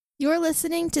You're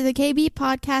listening to the KB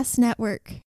Podcast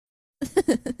Network.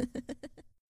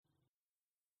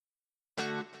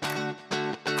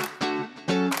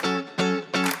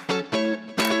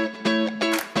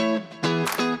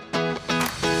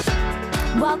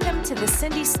 Welcome to the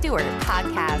Cindy Stewart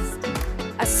Podcast,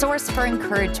 a source for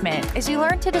encouragement as you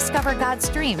learn to discover God's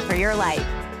dream for your life.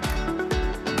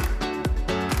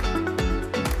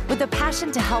 With a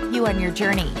passion to help you on your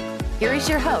journey, here is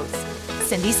your host,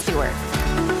 Cindy Stewart.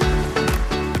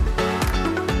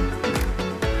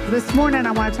 This morning,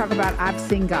 I want to talk about I've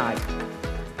seen God.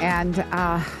 And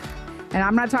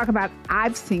I'm not talking about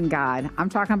I've seen God. I'm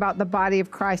talking about the body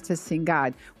of Christ has seen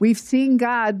God. We've seen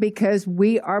God because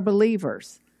we are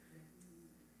believers.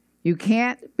 You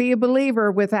can't be a believer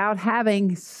without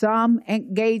having some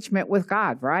engagement with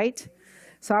God, right?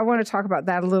 So I want to talk about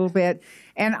that a little bit.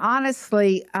 And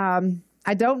honestly,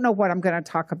 I don't know what I'm going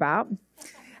to talk about.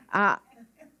 The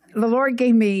Lord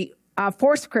gave me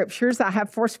 4 scriptures. I have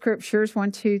 4 scriptures.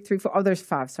 1, 2, 3, 4. Oh, there's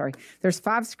 5. Sorry. There's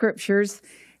 5 scriptures.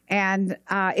 And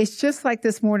it's just like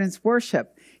this morning's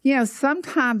worship. You know,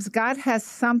 sometimes God has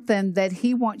something that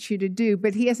he wants you to do,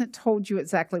 but he hasn't told you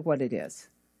exactly what it is.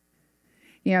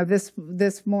 You know,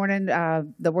 this morning,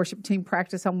 the worship team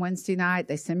practiced on Wednesday night.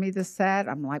 They send me the set.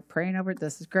 I'm like praying over it.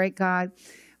 This is great, God.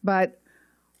 But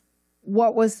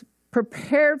what was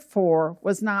prepared for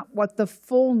was not what the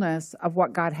fullness of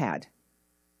what God had.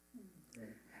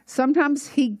 Sometimes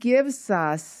he gives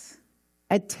us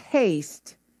a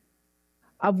taste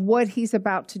of what he's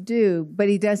about to do, but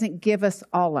he doesn't give us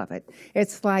all of it.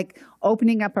 It's like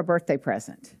opening up a birthday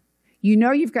present. You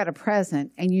know you've got a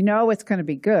present and you know it's going to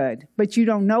be good, but you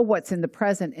don't know what's in the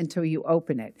present until you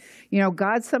open it. You know,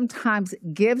 God sometimes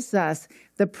gives us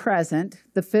the present,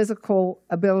 the physical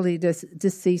ability to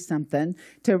see something,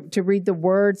 to read the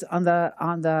words on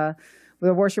the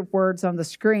worship words on the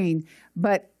screen,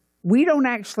 but we don't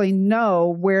actually know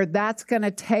where that's going to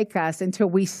take us until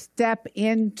we step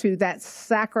into that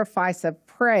sacrifice of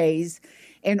praise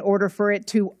in order for it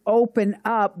to open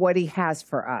up what he has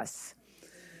for us.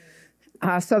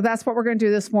 So that's what we're going to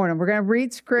do this morning. We're going to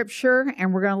read scripture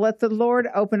and we're going to let the Lord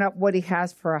open up what he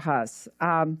has for us.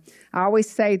 I always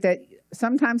say that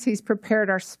sometimes he's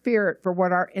prepared our spirit for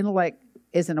what our intellect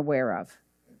isn't aware of.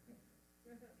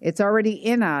 It's already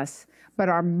in us, but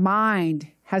our mind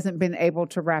hasn't been able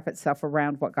to wrap itself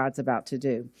around what God's about to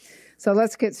do. So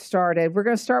let's get started. We're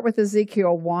going to start with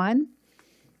Ezekiel 1.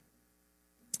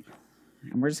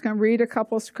 And we're just going to read a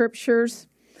couple of scriptures.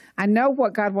 I know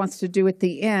what God wants to do at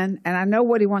the end, and I know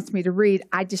what he wants me to read.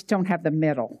 I just don't have the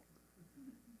middle.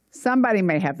 Somebody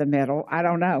may have the middle. I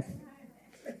don't know.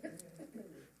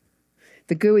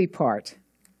 The gooey part.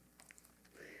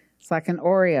 It's like an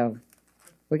Oreo.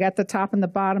 We got the top and the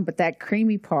bottom, but that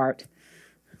creamy part.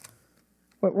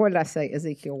 What did I say?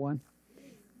 Ezekiel 1.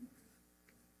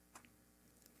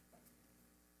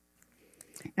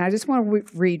 And I just want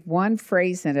to read one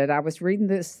phrase in it. I was reading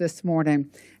this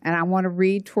morning, and I want to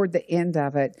read toward the end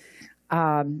of it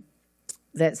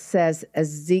that says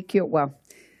Ezekiel, well,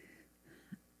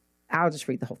 I'll just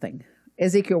read the whole thing.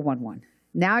 Ezekiel 1:1.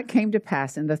 Now it came to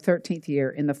pass in the 13th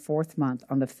year, in the 4th month,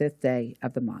 on the 5th day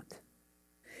of the month.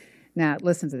 Now,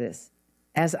 listen to this.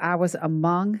 As I was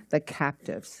among the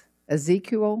captives,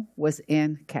 Ezekiel was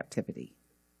in captivity.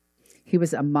 He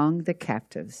was among the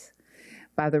captives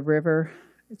by the river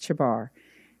Chebar,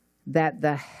 that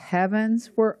the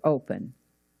heavens were open,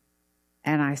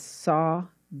 and I saw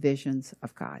visions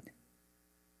of God.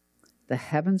 The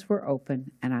heavens were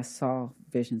open, and I saw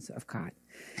visions of God.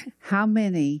 How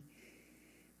many,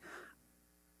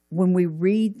 when we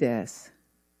read this,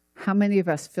 how many of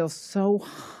us feel so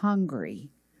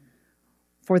hungry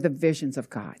for the visions of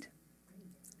God?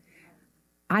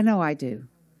 I know I do.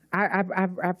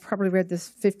 I've probably read this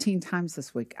 15 times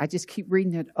this week. I just keep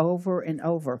reading it over and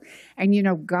over. And, you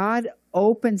know, God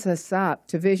opens us up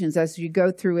to visions as you go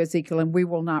through Ezekiel. And we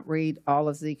will not read all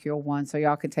of Ezekiel 1, so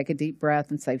y'all can take a deep breath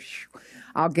and say,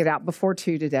 I'll get out before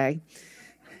 2 today.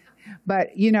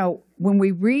 But, you know, when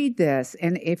we read this,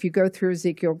 and if you go through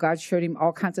Ezekiel, God showed him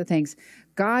all kinds of things.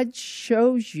 God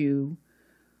shows you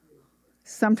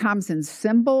sometimes in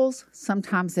symbols,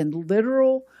 sometimes in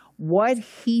literal, what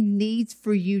he needs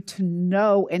for you to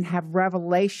know and have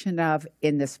revelation of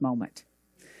in this moment.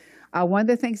 One of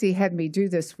the things he had me do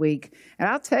this week, and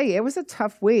I'll tell you, it was a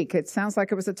tough week. It sounds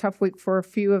like it was a tough week for a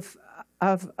few of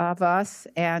us.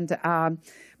 And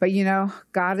but, you know,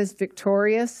 God is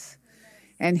victorious,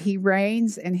 and he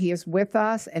reigns, and he is with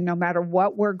us. And no matter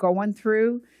what we're going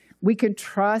through, we can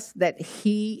trust that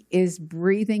he is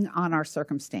breathing on our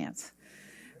circumstance.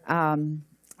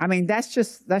 I mean, that's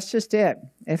just it.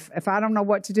 If I don't know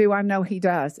what to do, I know he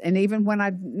does. And even when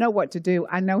I know what to do,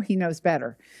 I know he knows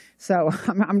better. So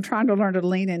I'm trying to learn to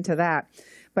lean into that.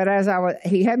 But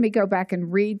he had me go back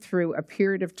and read through a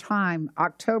period of time,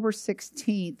 October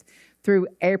 16th through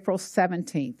April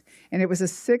 17th. And it was a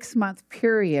 6-month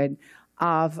period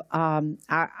of,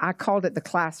 I called it the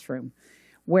classroom,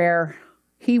 where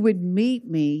he would meet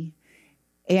me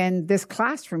in this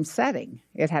classroom setting.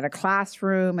 It had a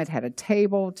classroom, it had a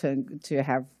table to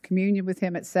have communion with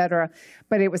him, etc.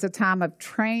 But it was a time of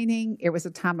training, it was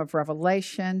a time of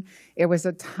revelation, it was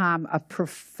a time of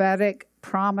prophetic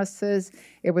promises,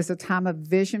 it was a time of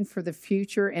vision for the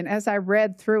future. And as I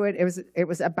read through it, it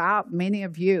was about many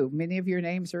of you. Many of your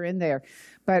names are in there.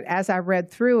 But as I read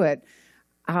through it,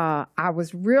 I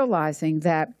was realizing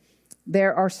that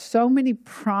there are so many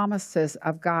promises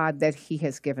of God that he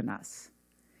has given us.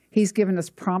 He's given us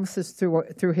promises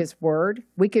through his word.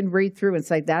 We can read through and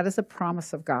say, that is a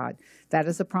promise of God. That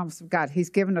is a promise of God. He's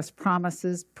given us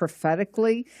promises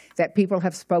prophetically that people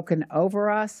have spoken over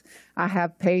us. I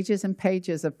have pages and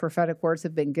pages of prophetic words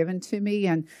have been given to me,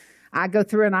 and I go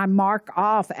through and I mark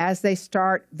off as they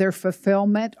start their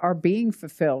fulfillment or being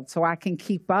fulfilled so I can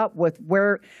keep up with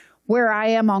where I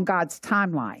am on God's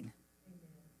timeline.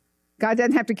 God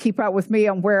doesn't have to keep up with me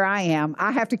on where I am.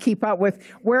 I have to keep up with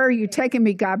where are you taking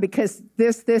me, God, because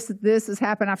this has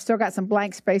happened. I've still got some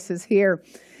blank spaces here.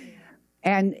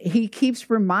 And he keeps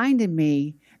reminding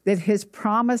me that his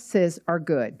promises are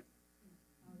good.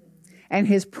 And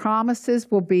his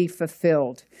promises will be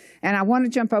fulfilled. And I want to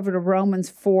jump over to Romans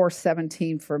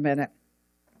 4:17 for a minute.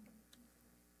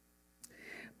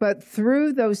 But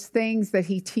through those things that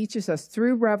he teaches us,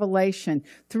 through revelation,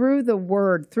 through the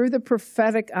word, through the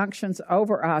prophetic unctions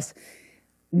over us,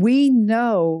 we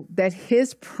know that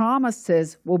his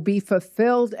promises will be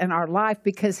fulfilled in our life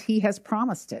because he has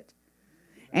promised it.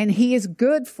 And he is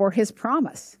good for his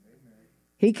promise.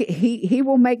 He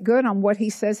will make good on what he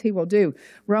says he will do.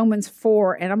 Romans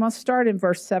 4, and I'm going to start in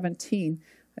verse 17.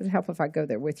 It'd help if I go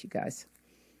there with you guys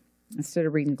instead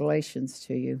of reading Galatians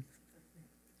to you,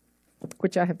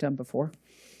 which I have done before.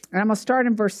 And I'm going to start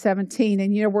in verse 17.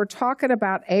 And, we're talking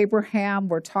about Abraham.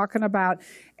 We're talking about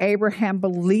Abraham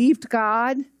believed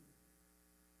God.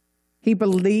 He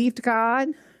believed God.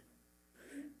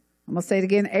 I'm going to say it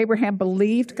again. Abraham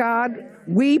believed God.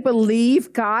 We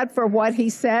believe God for what he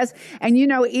says. And,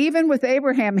 even with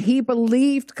Abraham, he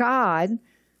believed God,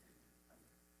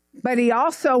 but he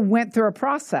also went through a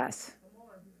process.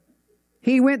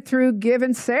 He went through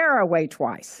giving Sarah away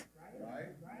twice.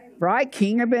 Right?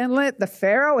 King of Benlit, the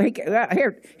Pharaoh.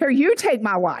 Here, you take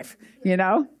my wife,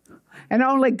 And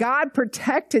only God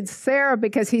protected Sarah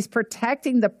because he's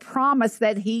protecting the promise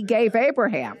that he gave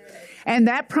Abraham. And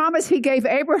that promise he gave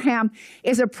Abraham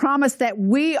is a promise that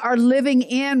we are living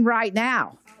in right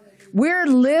now. We're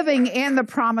living in the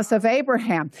promise of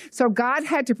Abraham. So God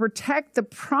had to protect the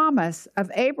promise of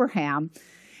Abraham,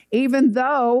 even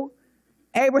though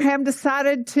Abraham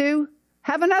decided to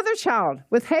have another child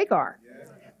with Hagar.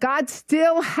 God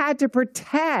still had to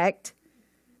protect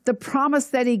the promise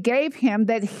that he gave him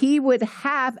that he would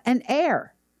have an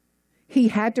heir. He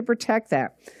had to protect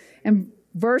that. And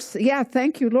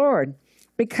thank you, Lord,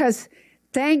 because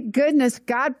thank goodness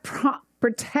God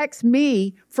protects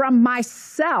me from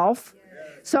myself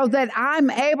so that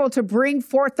I'm able to bring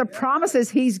forth the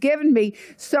promises he's given me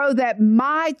so that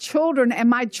my children and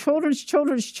my children's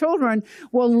children's children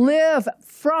will live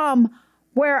from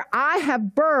where I have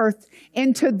birthed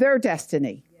into their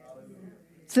destiny.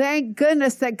 Thank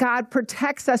goodness that God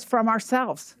protects us from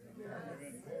ourselves.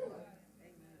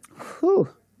 Whew.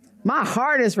 My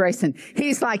heart is racing.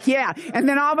 He's like, yeah. And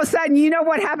then all of a sudden,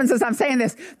 what happens as I'm saying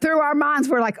this? Through our minds,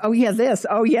 we're like, oh yeah, this.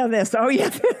 Oh yeah, this. Oh yeah,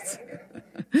 this.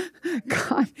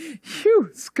 God,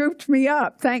 scooped me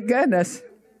up. Thank goodness.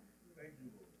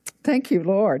 Thank you,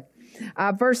 Lord.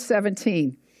 Verse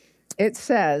 17. It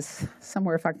says,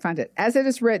 somewhere if I can find it, as it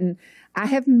is written, I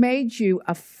have made you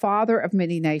a father of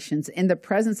many nations in the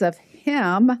presence of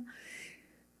him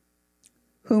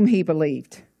whom he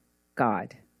believed,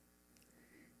 God.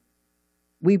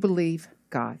 We believe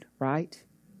God, right?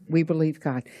 We believe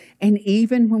God. And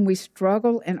even when we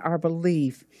struggle in our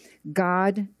belief,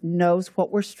 God knows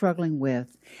what we're struggling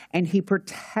with, and he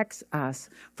protects us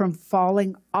from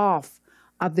falling off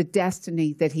of the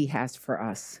destiny that he has for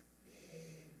us.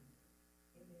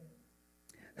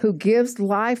 Who gives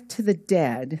life to the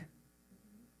dead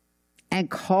and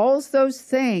calls those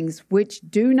things which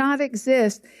do not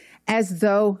exist as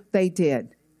though they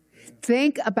did.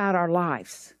 Think about our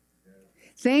lives.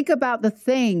 Think about the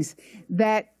things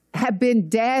that have been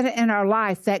dead in our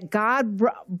life that God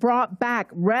brought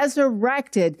back,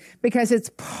 resurrected, because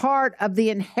it's part of the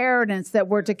inheritance that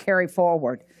we're to carry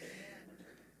forward.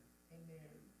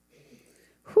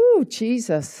 Whew,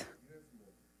 Jesus.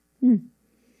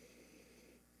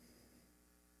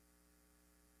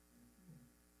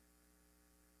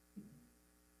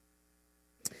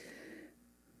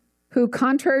 Who,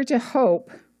 contrary to hope,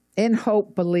 in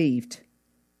hope believed,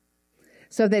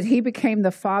 so that he became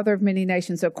the father of many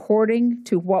nations according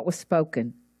to what was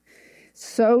spoken.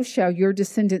 So shall your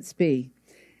descendants be.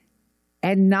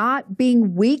 And not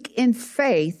being weak in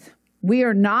faith, we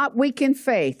are not weak in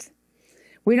faith.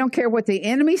 We don't care what the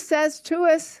enemy says to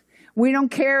us. We don't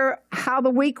care how the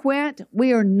week went.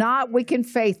 We are not weak in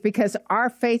faith because our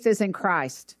faith is in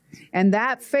Christ. And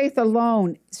that faith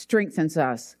alone strengthens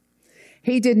us.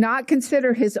 He did not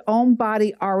consider his own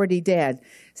body already dead,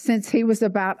 since he was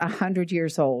about 100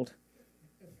 years old.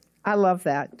 I love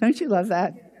that. Don't you love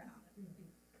that?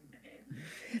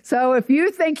 So if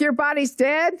you think your body's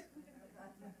dead,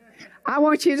 I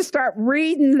want you to start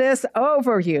reading this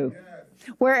over you.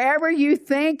 Wherever you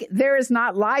think there is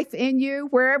not life in you,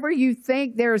 wherever you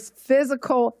think there's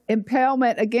physical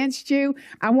impalement against you,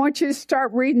 I want you to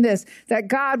start reading this. That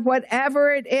God,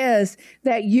 whatever it is,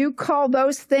 that you call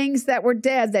those things that were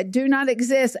dead, that do not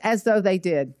exist, as though they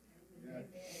did.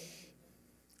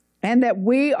 And that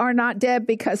we are not dead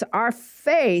because our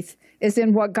faith is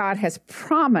in what God has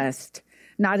promised,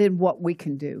 not in what we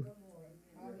can do.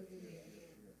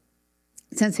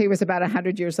 Since he was about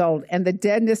 100 years old, and the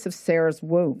deadness of Sarah's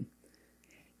womb.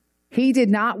 He did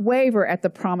not waver at the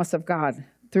promise of God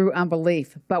through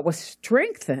unbelief, but was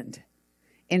strengthened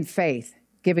in faith,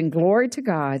 giving glory to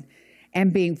God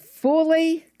and being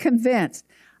fully convinced.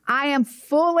 I am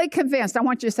fully convinced. I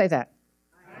want you to say that.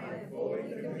 I am fully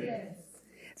convinced.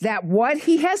 That what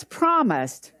he has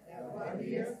promised,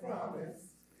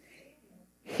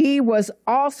 he was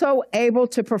also able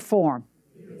to perform.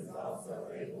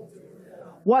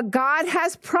 What God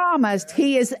has promised,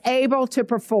 he is able to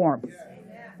perform.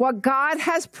 What God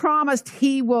has promised,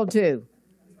 he will do.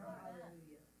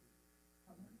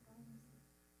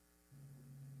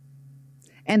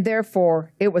 And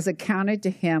therefore, it was accounted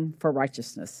to him for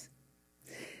righteousness.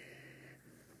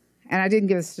 And I didn't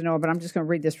give this to Noah, but I'm just going to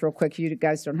read this real quick. You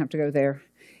guys don't have to go there.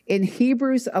 In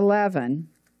Hebrews 11,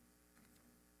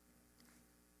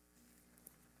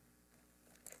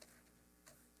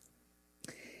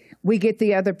 we get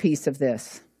the other piece of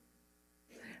this.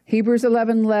 Hebrews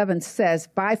 11:11 says,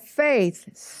 by faith,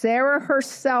 Sarah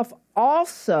herself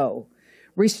also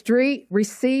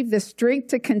received the strength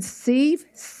to conceive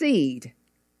seed.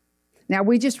 Now,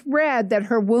 we just read that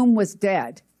her womb was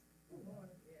dead.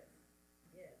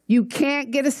 You can't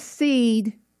get a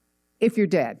seed if you're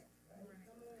dead.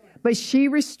 But she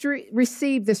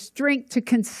received the strength to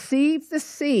conceive the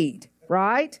seed,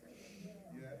 right?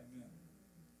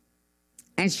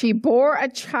 And she bore a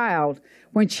child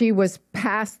when she was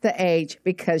past the age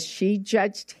because she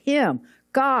judged him,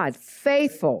 God,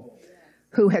 faithful,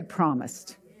 who had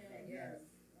promised.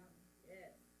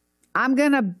 I'm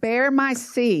going to bear my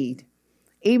seed,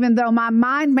 even though my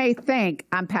mind may think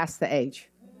I'm past the age.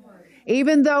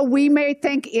 Even though we may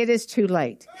think it is too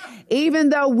late. Even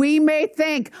though we may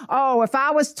think, oh, if I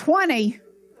was 20,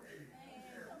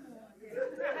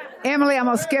 Emily, I'm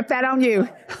going to skip that on you.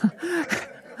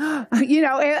 You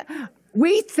know,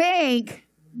 we think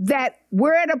that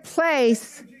we're at a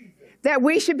place that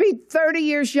we should be 30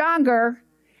 years younger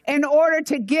in order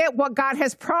to get what God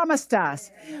has promised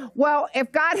us. Well,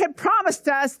 if God had promised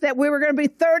us that we were going to be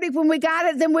 30 when we got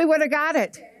it, then we would have got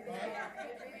it.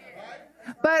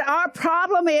 But our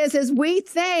problem is we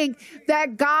think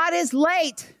that God is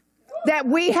late, that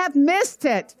we have missed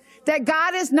it, that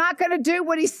God is not going to do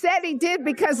what he said he did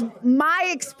because my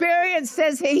experience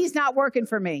says he's not working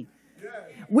for me.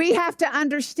 We have to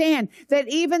understand that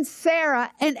even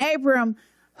Sarah and Abram,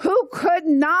 who could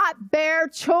not bear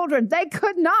children, they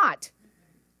could not,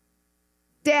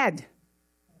 dead,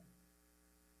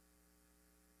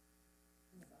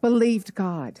 believed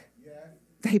God.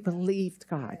 They believed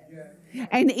God.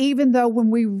 And even though when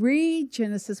we read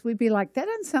Genesis, we'd be like, that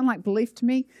doesn't sound like belief to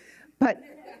me. But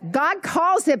God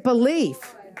calls it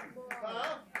belief.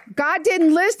 God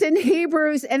didn't list in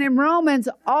Hebrews and in Romans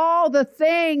all the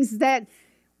things that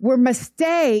were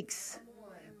mistakes,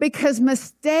 because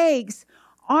mistakes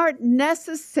aren't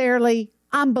necessarily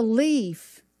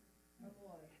unbelief.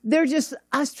 They're just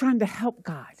us trying to help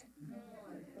God.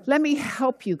 Let me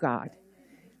help you, God.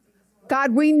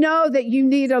 God, we know that you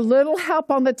need a little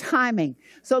help on the timing.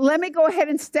 So let me go ahead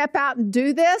and step out and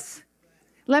do this.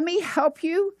 Let me help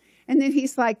you. And then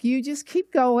he's like, you just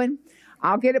keep going.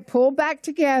 I'll get it pulled back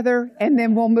together, and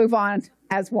then we'll move on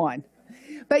as one.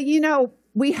 But,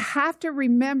 we have to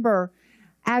remember,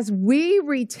 as we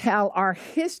retell our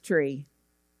history,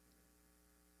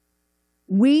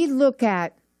 we look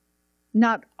at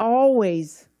not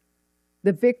always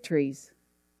the victories,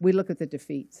 we look at the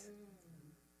defeats.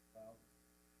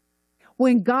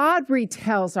 When God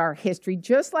retells our history,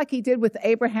 just like he did with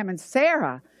Abraham and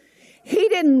Sarah, he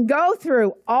didn't go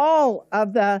through all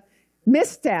of the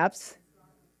missteps.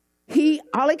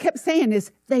 All he kept saying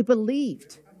is they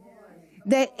believed.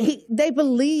 They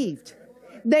believed.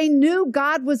 They knew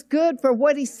God was good for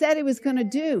what he said he was going to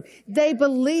do. They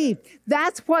believed.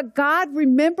 That's what God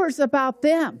remembers about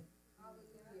them.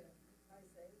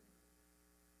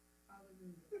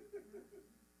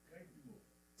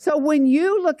 So when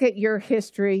you look at your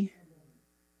history,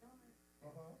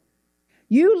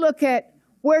 you look at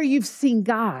where you've seen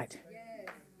God.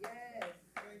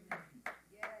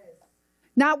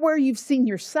 Not where you've seen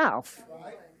yourself.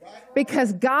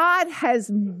 Because God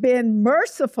has been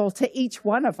merciful to each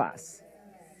one of us.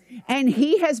 And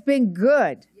he has been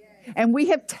good. And we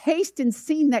have tasted and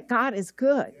seen that God is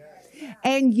good.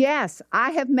 And yes,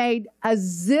 I have made a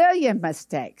zillion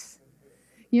mistakes.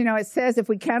 It says if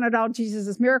we counted all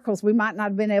Jesus' miracles, we might not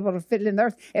have been able to fit it in the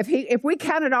earth. If we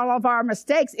counted all of our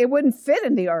mistakes, it wouldn't fit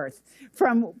in the earth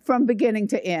from beginning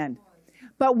to end.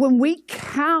 But when we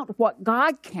count what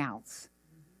God counts,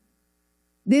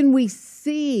 then we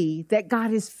see that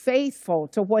God is faithful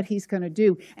to what he's going to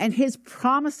do, and his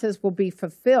promises will be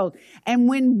fulfilled. And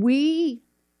when we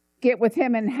get with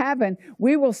him in heaven,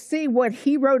 we will see what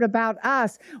he wrote about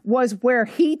us was where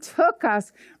he took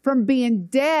us from being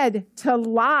dead to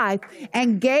life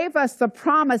and gave us the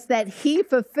promise that he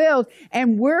fulfilled.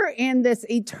 And we're in this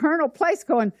eternal place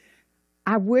going,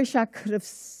 I wish I could have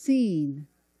seen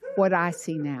what I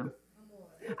see now.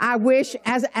 I wish,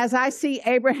 as I see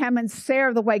Abraham and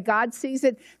Sarah the way God sees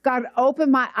it, God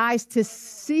opened my eyes to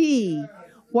see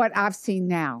what I've seen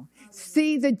now.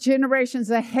 See the generations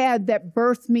ahead that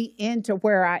birthed me into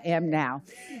where I am now.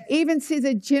 Even see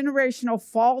the generational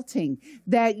faulting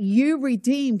that you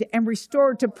redeemed and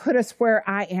restored to put us where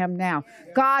I am now.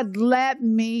 God, let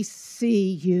me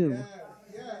see you.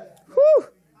 Whew.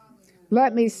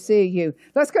 Let me see you.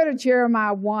 Let's go to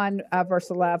Jeremiah 1, verse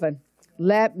 11.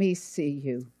 Let me see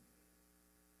you.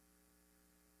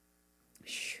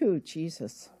 Shoo,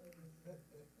 Jesus.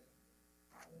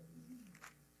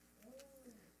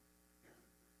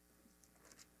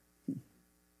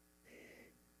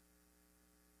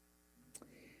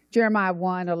 Jeremiah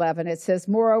 1:11, it says,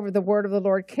 moreover, the word of the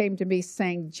Lord came to me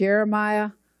saying,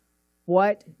 Jeremiah,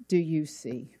 what do you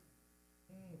see?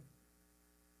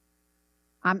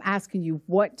 I'm asking you,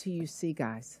 what do you see,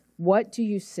 guys? What do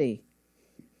you see?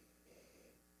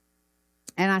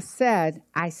 And I said,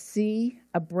 I see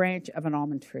a branch of an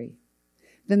almond tree.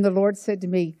 Then the Lord said to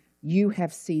me, you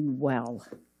have seen well.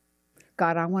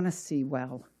 God, I want to see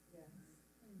well.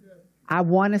 I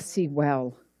want to see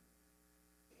well.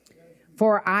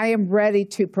 For I am ready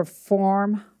to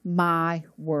perform my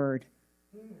word.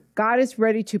 God is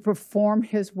ready to perform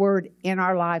his word in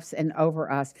our lives and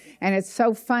over us. And it's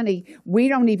so funny, we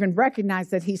don't even recognize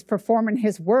that he's performing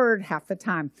his word half the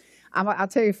time. I'll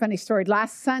tell you a funny story.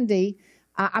 Last Sunday,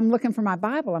 I'm looking for my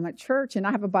Bible. I'm at church, and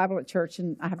I have a Bible at church,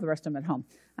 and I have the rest of them at home.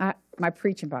 My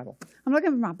preaching Bible. I'm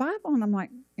looking for my Bible, and I'm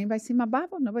like, anybody see my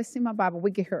Bible? Nobody see my Bible.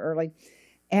 We get here early.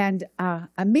 And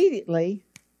immediately,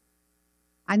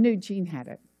 I knew Jean had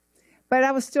it. But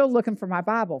I was still looking for my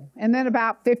Bible. And then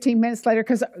about 15 minutes later,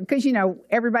 because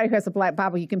everybody who has a black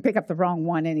Bible, you can pick up the wrong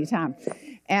one anytime.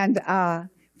 And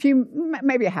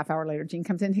maybe a half hour later, Jean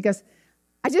comes in. He goes,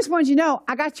 I just wanted you to know,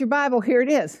 I got your Bible. Here it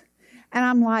is. And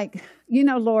I'm like,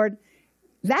 Lord,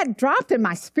 that dropped in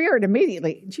my spirit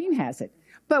immediately. Jean has it.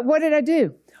 But what did I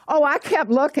do? Oh, I kept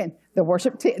looking. The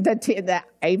worship team, the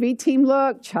AV team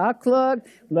looked, Chuck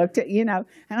looked at, and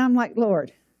I'm like,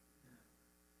 Lord,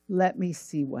 let me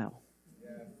see well.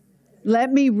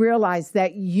 Let me realize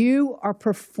that you are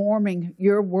performing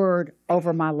your word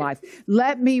over my life.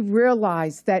 Let me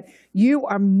realize that you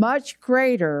are much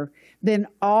greater than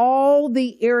all the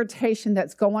irritation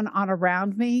that's going on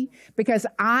around me, because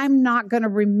I'm not going to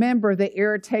remember the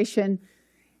irritation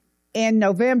in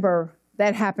November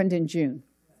that happened in June.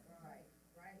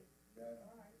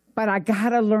 But I got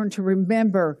to learn to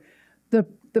remember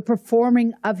the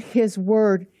performing of his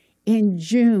word in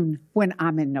June when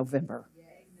I'm in November.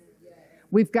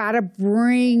 We've got to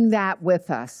bring that with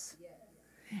us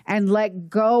and let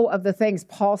go of the things.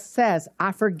 Paul says,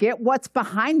 I forget what's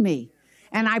behind me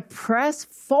and I press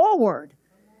forward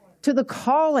to the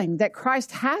calling that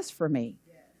Christ has for me.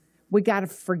 We got to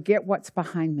forget what's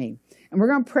behind me. And we're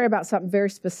going to pray about something very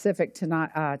specific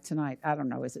tonight. I don't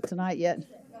know. Is it tonight yet?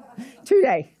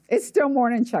 Today. It's still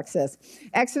morning, Chuck says.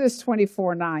 Exodus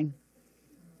 24:9.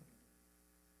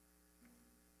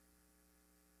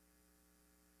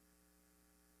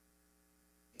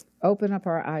 Open up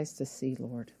our eyes to see,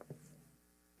 Lord.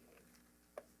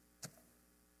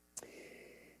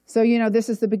 So, this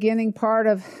is the beginning part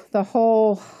of the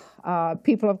whole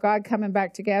people of God coming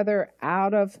back together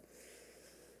out of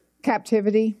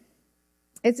captivity.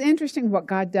 It's interesting what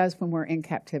God does when we're in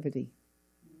captivity.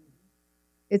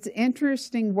 It's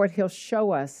interesting what he'll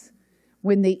show us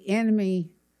when the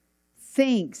enemy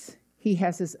thinks he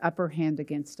has his upper hand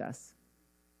against us.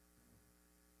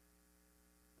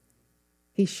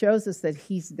 He shows us that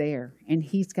he's there and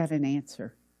he's got an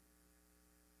answer.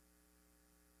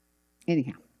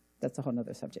 Anyhow, that's a whole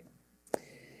nother subject.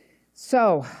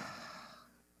 So,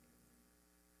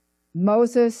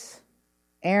 Moses,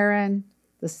 Aaron,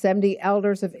 the 70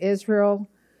 elders of Israel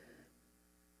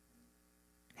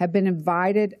have been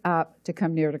invited up to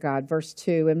come near to God. Verse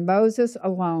 2, and Moses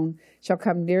alone shall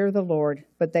come near the Lord,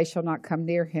 but they shall not come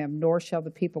near him, nor shall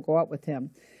the people go up with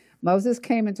him. Moses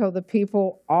came and told the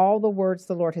people all the words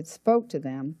the Lord had spoke to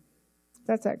them.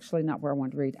 That's actually not where I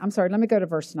want to read. I'm sorry, let me go to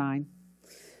verse 9.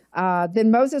 Then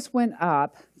Moses went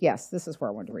up. Yes, this is where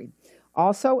I want to read.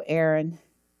 Also Aaron,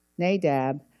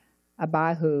 Nadab,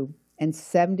 Abihu, and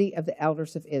 70 of the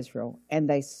elders of Israel, and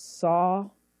they saw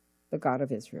the God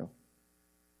of Israel.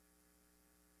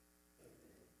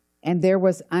 And there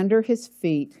was under his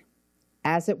feet,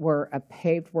 as it were, a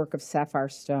paved work of sapphire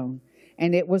stone,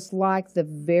 and it was like the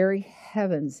very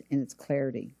heavens in its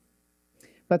clarity.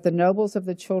 But the nobles of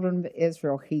the children of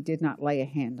Israel he did not lay a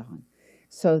hand on.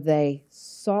 So they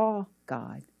saw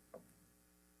God,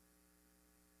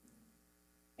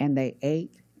 and they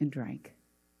ate and drank.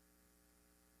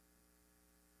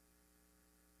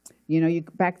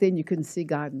 Back then you couldn't see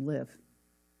God and live.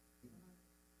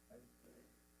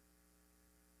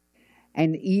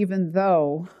 And even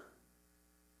though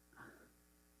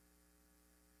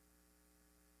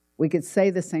we could say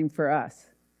the same for us,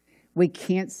 we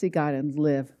can't see God and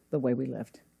live the way we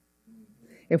lived.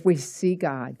 If we see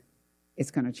God,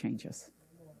 it's going to change us.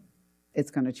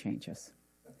 It's going to change us.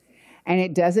 And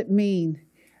it doesn't mean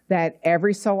that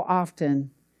every so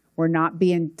often we're not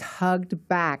being tugged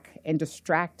back and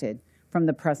distracted from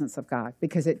the presence of God,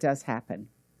 because it does happen.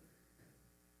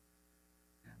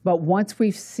 But once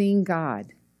we've seen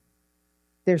God,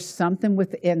 there's something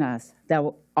within us that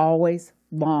will always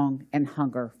long and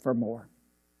hunger for more.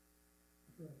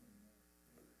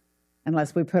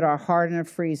 Unless we put our heart in a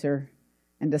freezer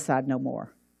and decide no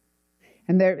more.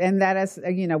 And that is,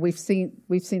 we've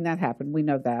seen that happen. We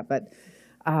know that. But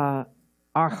our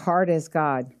heart is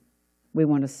God. We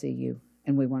want to see you,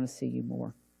 and we want to see you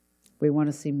more. We want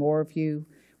to see more of you.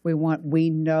 We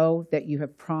know that you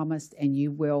have promised, and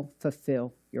you will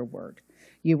fulfill your word.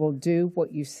 You will do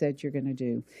what you said you're going to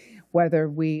do. Whether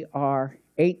we are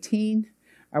 18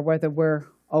 or whether we're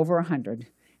over 100,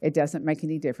 it doesn't make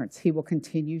any difference. He will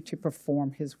continue to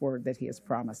perform his word that he has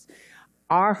promised.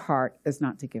 Our heart is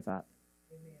not to give up.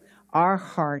 Our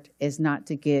heart is not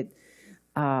to get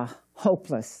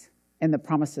hopeless in the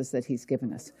promises that he's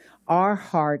given us. Our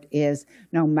heart is,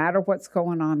 no matter what's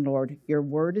going on, Lord, your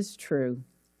word is true,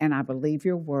 and I believe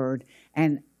your word,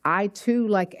 and I too,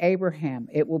 like Abraham,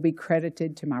 it will be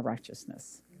credited to my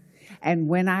righteousness. And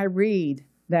when I read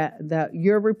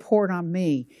your report on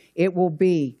me, it will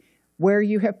be where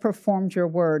you have performed your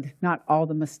word, not all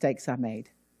the mistakes I made.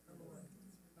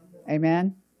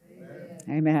 Amen?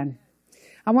 Amen.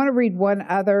 I want to read one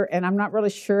other, and I'm not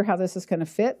really sure how this is going to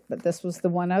fit, but this was the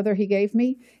one other he gave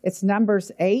me. It's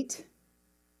Numbers 8.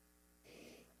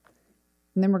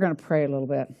 And then we're going to pray a little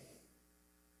bit.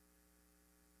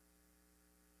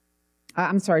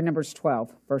 Numbers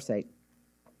 12, verse 8.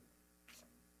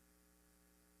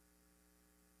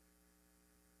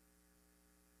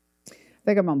 I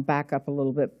think I'm going to back up a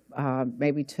little bit,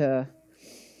 maybe to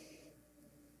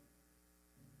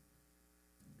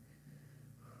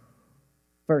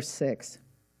verse 6.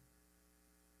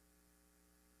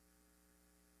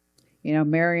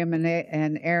 Miriam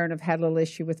and Aaron have had a little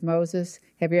issue with Moses.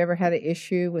 Have you ever had an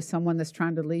issue with someone that's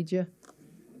trying to lead you?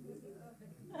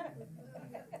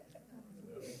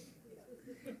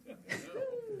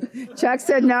 Chuck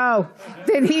said no.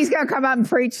 Then he's going to come up and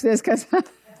preach this because...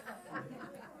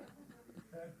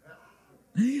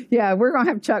 Yeah, we're going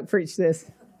to have Chuck preach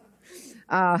this.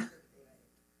 Yeah.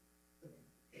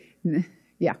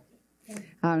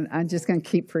 I'm just going to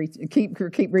keep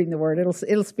reading the word.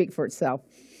 It'll speak for itself.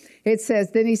 It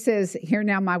says, then he says, hear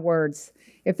now my words.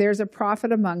 If there's a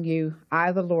prophet among you,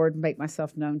 I, the Lord, make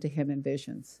myself known to him in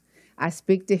visions. I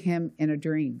speak to him in a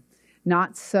dream.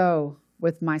 Not so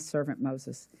with my servant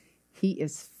Moses. He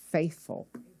is faithful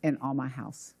in all my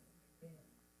house.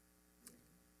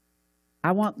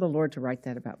 I want the Lord to write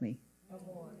that about me.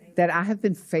 That I have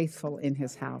been faithful in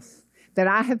his house. That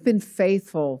I have been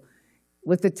faithful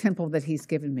with the temple that he's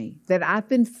given me. That I've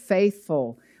been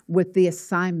faithful with the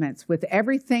assignments, with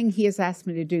everything he has asked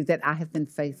me to do, that I have been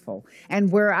faithful.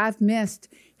 And where I've missed,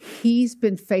 he's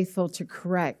been faithful to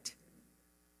correct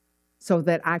so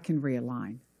that I can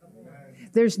realign.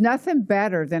 There's nothing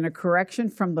better than a correction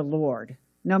from the Lord,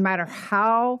 no matter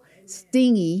how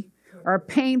stingy or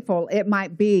painful it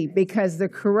might be, because the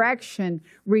correction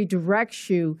redirects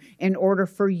you in order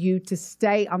for you to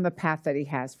stay on the path that he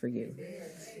has for you.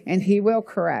 And he will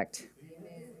correct.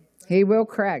 He will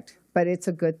correct, but it's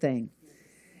a good thing.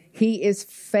 He is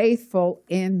faithful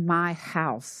in my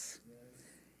house.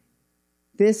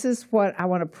 This is what I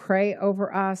want to pray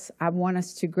over us. I want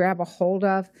us to grab a hold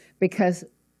of, because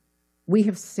we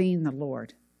have seen the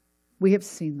Lord. We have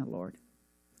seen the Lord.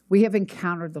 We have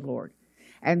encountered the Lord.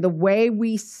 And the way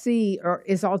we see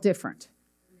is all different.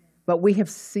 But we have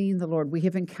seen the Lord. We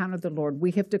have encountered the Lord.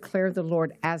 We have declared the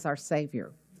Lord as our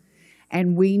Savior.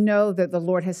 And we know that the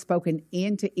Lord has spoken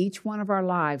into each one of our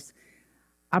lives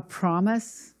a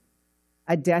promise,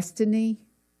 a destiny,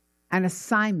 an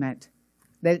assignment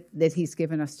that he's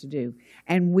given us to do.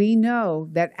 And we know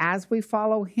that as we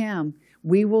follow him,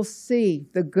 we will see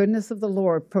the goodness of the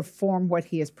Lord perform what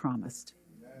he has promised.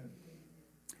 Amen.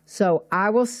 So I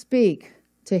will speak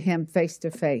to him face to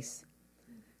face.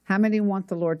 How many want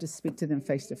the Lord to speak to them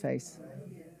face to face?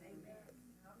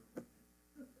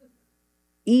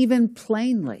 Even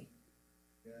plainly.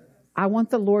 I want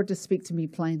the Lord to speak to me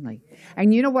plainly.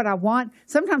 And you know what I want?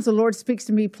 Sometimes the Lord speaks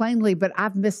to me plainly, but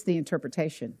I've missed the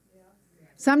interpretation.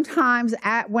 Sometimes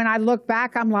when I look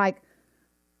back, I'm like,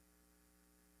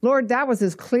 Lord, that was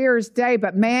as clear as day,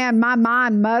 but man, my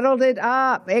mind muddled it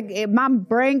up. My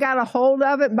brain got a hold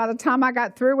of it. And by the time I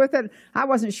got through with it, I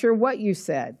wasn't sure what you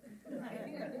said.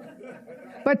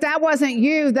 But that wasn't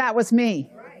you, that was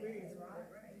me.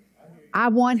 I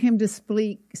want him to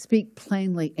speak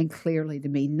plainly and clearly to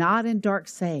me, not in dark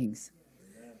sayings.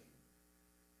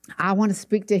 I want to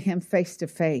speak to him face to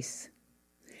face.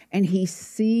 And he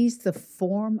sees the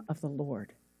form of the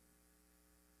Lord.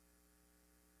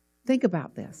 Think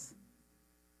about this.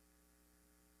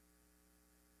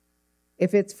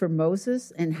 If it's for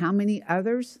Moses and how many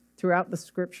others throughout the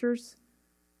scriptures,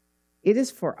 it is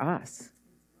for us.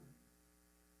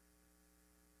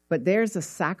 But there's a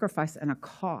sacrifice and a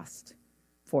cost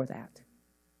for that.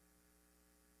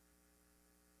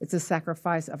 It's a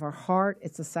sacrifice of our heart.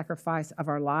 It's a sacrifice of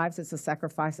our lives. It's a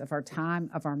sacrifice of our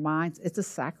time, of our minds. It's a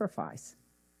sacrifice.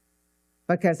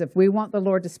 Because if we want the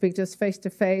Lord to speak to us face to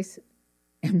face,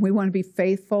 and we want to be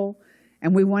faithful,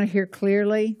 and we want to hear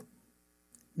clearly,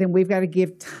 then we've got to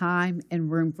give time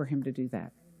and room for him to do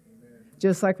that. Amen.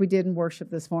 Just like we did in worship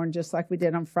this morning, just like we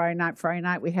did on Friday night. Friday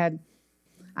night we had,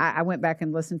 I went back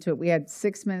and listened to it. We had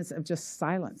 6 minutes of just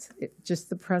silence,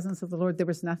 just the presence of the Lord. There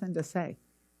was nothing to say.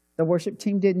 The worship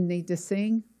team didn't need to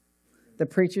sing. The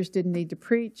preachers didn't need to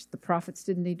preach. The prophets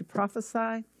didn't need to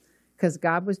prophesy, because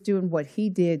God was doing what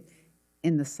he did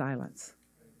in the silence.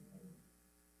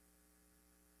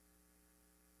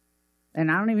 And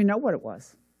I don't even know what it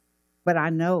was, but I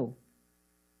know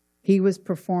he was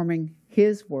performing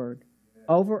his word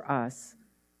over us,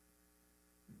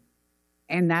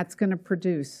 and that's going to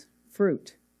produce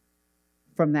fruit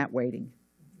from that waiting.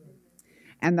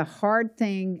 And the hard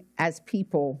thing as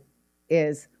people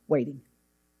is waiting.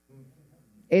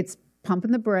 It's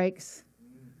pumping the brakes.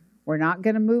 We're not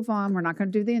going to move on. We're not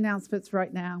going to do the announcements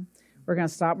right now. We're going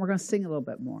to stop and we're going to sing a little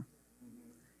bit more.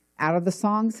 Out of the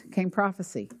songs came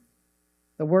prophecy.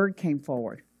 The word came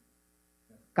forward.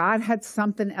 God had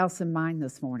something else in mind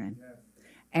this morning.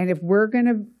 And if we're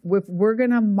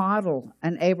gonna model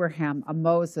an Abraham, a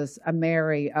Moses, a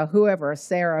Mary, a whoever, a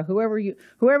Sarah, whoever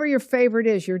your favorite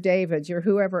is, your David, your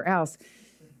whoever else,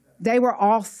 they were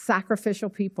all sacrificial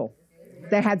people.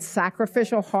 They had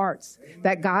sacrificial hearts.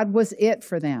 That God was it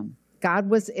for them. God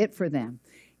was it for them.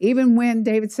 Even when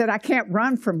David said, "I can't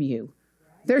run from you.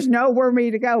 There's nowhere for me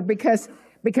to go because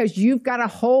you've got a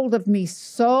hold of me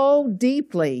so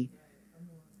deeply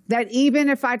that even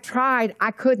if I tried,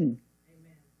 I couldn't.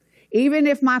 Even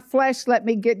if my flesh let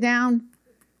me get down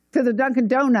to the Dunkin'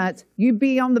 Donuts, you'd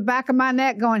be on the back of my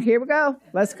neck going, here we go,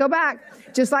 let's go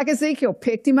back. Just like Ezekiel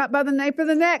picked him up by the nape of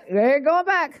the neck. There you go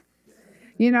back.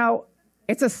 You know,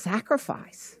 it's a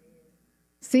sacrifice.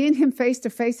 Seeing him face to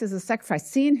face is a sacrifice.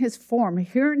 Seeing his form,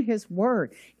 hearing his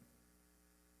word.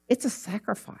 It's a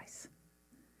sacrifice.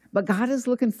 But God is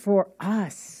looking for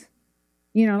us.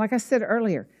 You know, like I said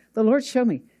earlier, the Lord showed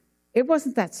me, it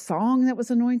wasn't that song that was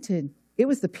anointed. It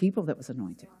was the people that was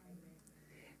anointed.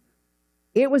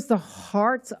 It was the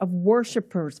hearts of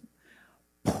worshipers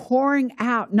pouring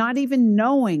out, not even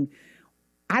knowing.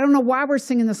 I don't know why we're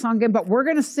singing the song again, but we're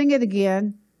going to sing it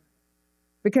again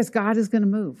because God is going to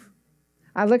move.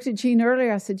 I looked at Gene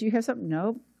earlier. I said, do you have something?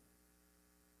 No.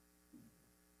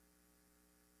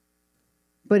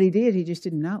 But he did. He just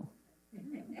didn't know.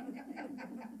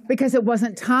 Because it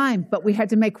wasn't time, but we had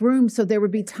to make room so there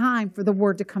would be time for the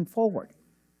word to come forward.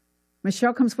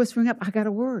 Michelle comes whispering up, I got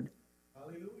a word.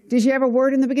 Hallelujah. Did you have a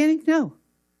word in the beginning? No.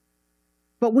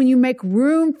 But when you make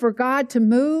room for God to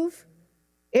move,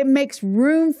 it makes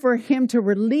room for him to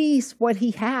release what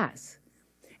he has.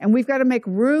 And we've got to make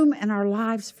room in our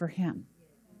lives for him.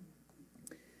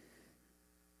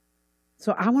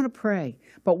 So I want to pray.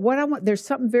 But there's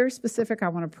something very specific I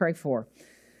want to pray for.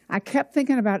 I kept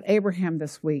thinking about Abraham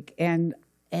this week and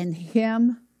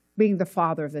him being the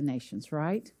father of the nations,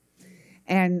 right?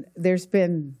 And there's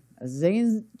been a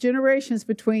zillion generations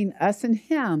between us and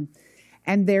him.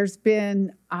 And there's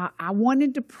been, I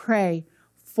wanted to pray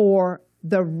for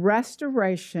the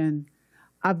restoration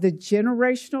of the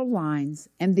generational lines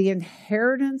and the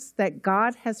inheritance that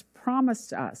God has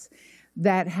promised us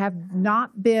that have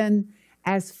not been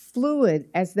as fluid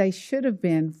as they should have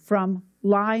been from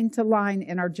line to line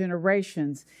in our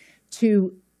generations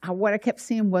to what I kept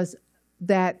seeing was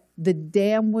that the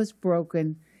dam was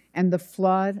broken and the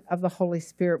flood of the Holy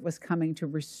Spirit was coming to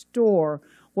restore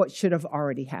what should have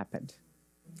already happened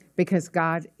because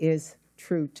God is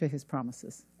true to his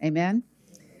promises. Amen?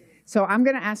 So I'm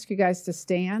going to ask you guys to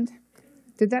stand.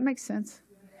 Did that make sense?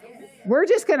 We're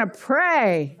just going to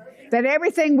pray that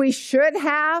everything we should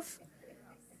have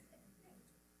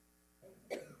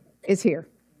is here,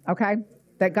 okay?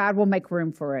 That God will make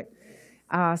room for it.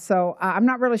 So I'm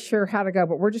not really sure how to go,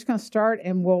 but we're just going to start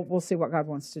and we'll see what God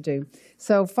wants to do.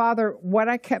 So, Father, what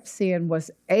I kept seeing was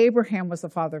Abraham was the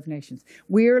father of nations.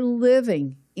 We're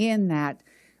living in that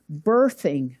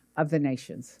birthing of the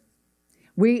nations.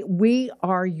 We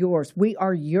are yours. We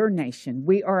are your nation.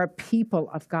 We are a people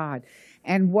of God.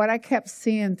 And what I kept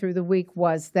seeing through the week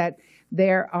was that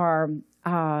there are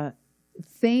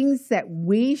things that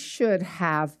we should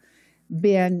have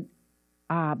been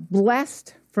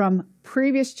blessed from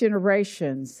previous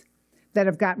generations that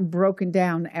have gotten broken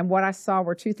down. And what I saw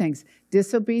were two things,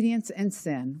 disobedience and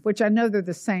sin, which I know they're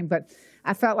the same, but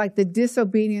I felt like the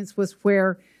disobedience was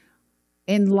where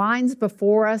in lines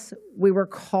before us, we were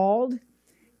called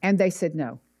and they said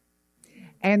no.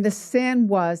 And the sin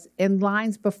was in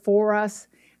lines before us,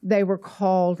 they were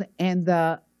called and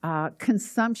the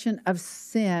consumption of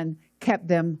sin kept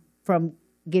them from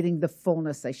getting the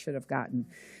fullness they should have gotten.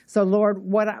 So, Lord,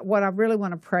 what I really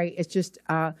want to pray is just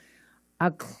a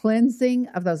cleansing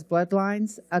of those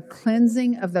bloodlines, a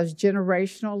cleansing of those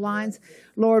generational lines.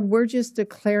 Lord, we're just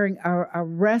declaring a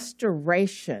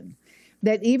restoration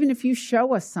that even if you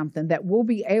show us something, that we'll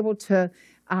be able to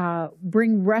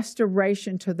bring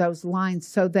restoration to those lines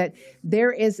so that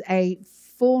there is a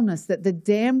fullness, that the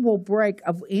dam will break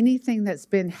of anything that's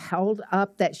been held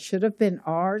up that should have been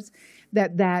ours,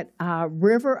 that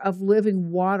river of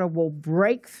living water will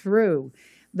break through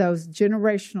those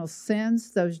generational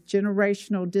sins, those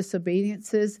generational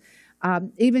disobediences,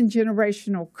 even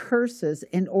generational curses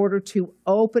in order to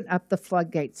open up the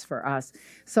floodgates for us.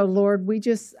 So, Lord,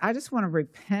 I just want to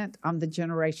repent on the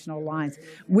generational lines.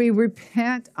 We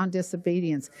repent on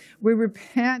disobedience. We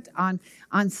repent on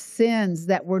sins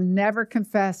that were never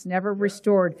confessed, never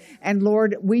restored. And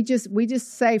Lord, we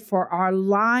just say for our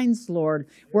lines, Lord,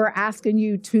 we're asking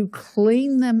you to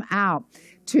clean them out,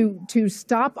 to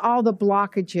stop all the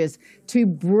blockages, to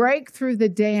break through the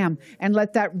dam and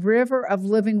let that river of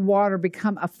living water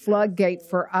become a floodgate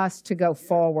for us to go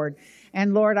forward.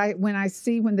 And Lord,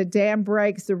 when the dam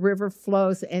breaks, the river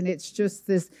flows, and it's just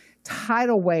this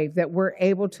tidal wave that we're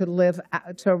able to live,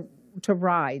 to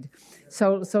ride.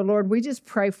 So Lord, we just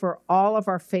pray for all of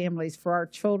our families, for our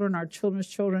children, our children's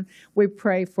children. We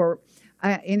pray for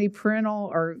any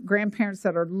parental or grandparents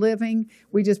that are living.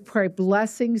 We just pray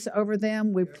blessings over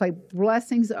them. We pray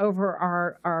blessings over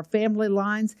our family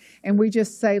lines. And we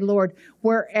just say, Lord,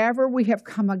 wherever we have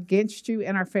come against you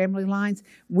in our family lines,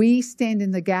 we stand in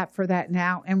the gap for that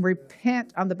now and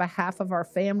repent on the behalf of our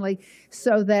family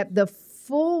so that the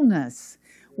fullness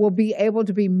will be able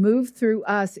to be moved through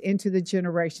us into the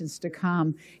generations to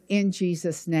come. In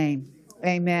Jesus' name,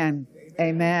 amen.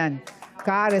 Amen.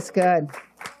 God is good.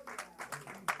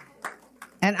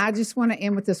 And I just want to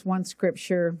end with this one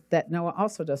scripture that Noah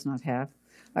also does not have.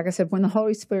 Like I said, when the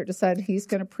Holy Spirit decided he's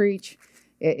going to preach,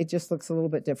 it just looks a little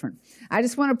bit different. I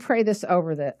just want to pray this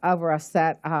over us,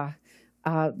 that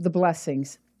the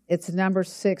blessings. It's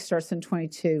Numbers 6, starts in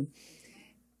 22.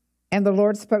 And the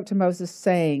Lord spoke to Moses,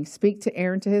 saying, speak to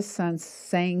Aaron, to his sons,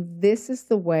 saying, this is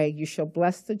the way you shall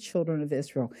bless the children of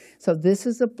Israel. So this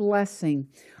is a blessing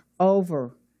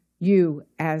over you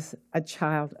as a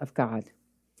child of God.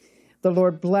 The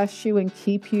Lord bless you and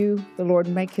keep you. The Lord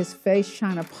make his face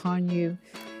shine upon you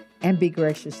and be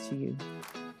gracious to you.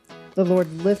 The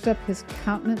Lord lift up his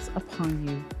countenance upon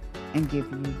you and give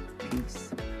you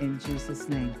peace. In Jesus'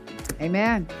 name,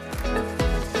 amen.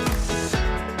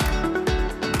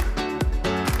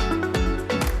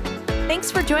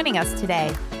 Thanks for joining us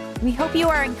today. We hope you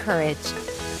are encouraged.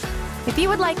 If you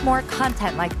would like more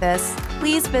content like this,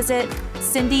 please visit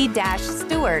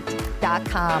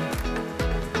cindy-stewart.com.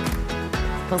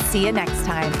 We'll see you next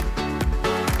time.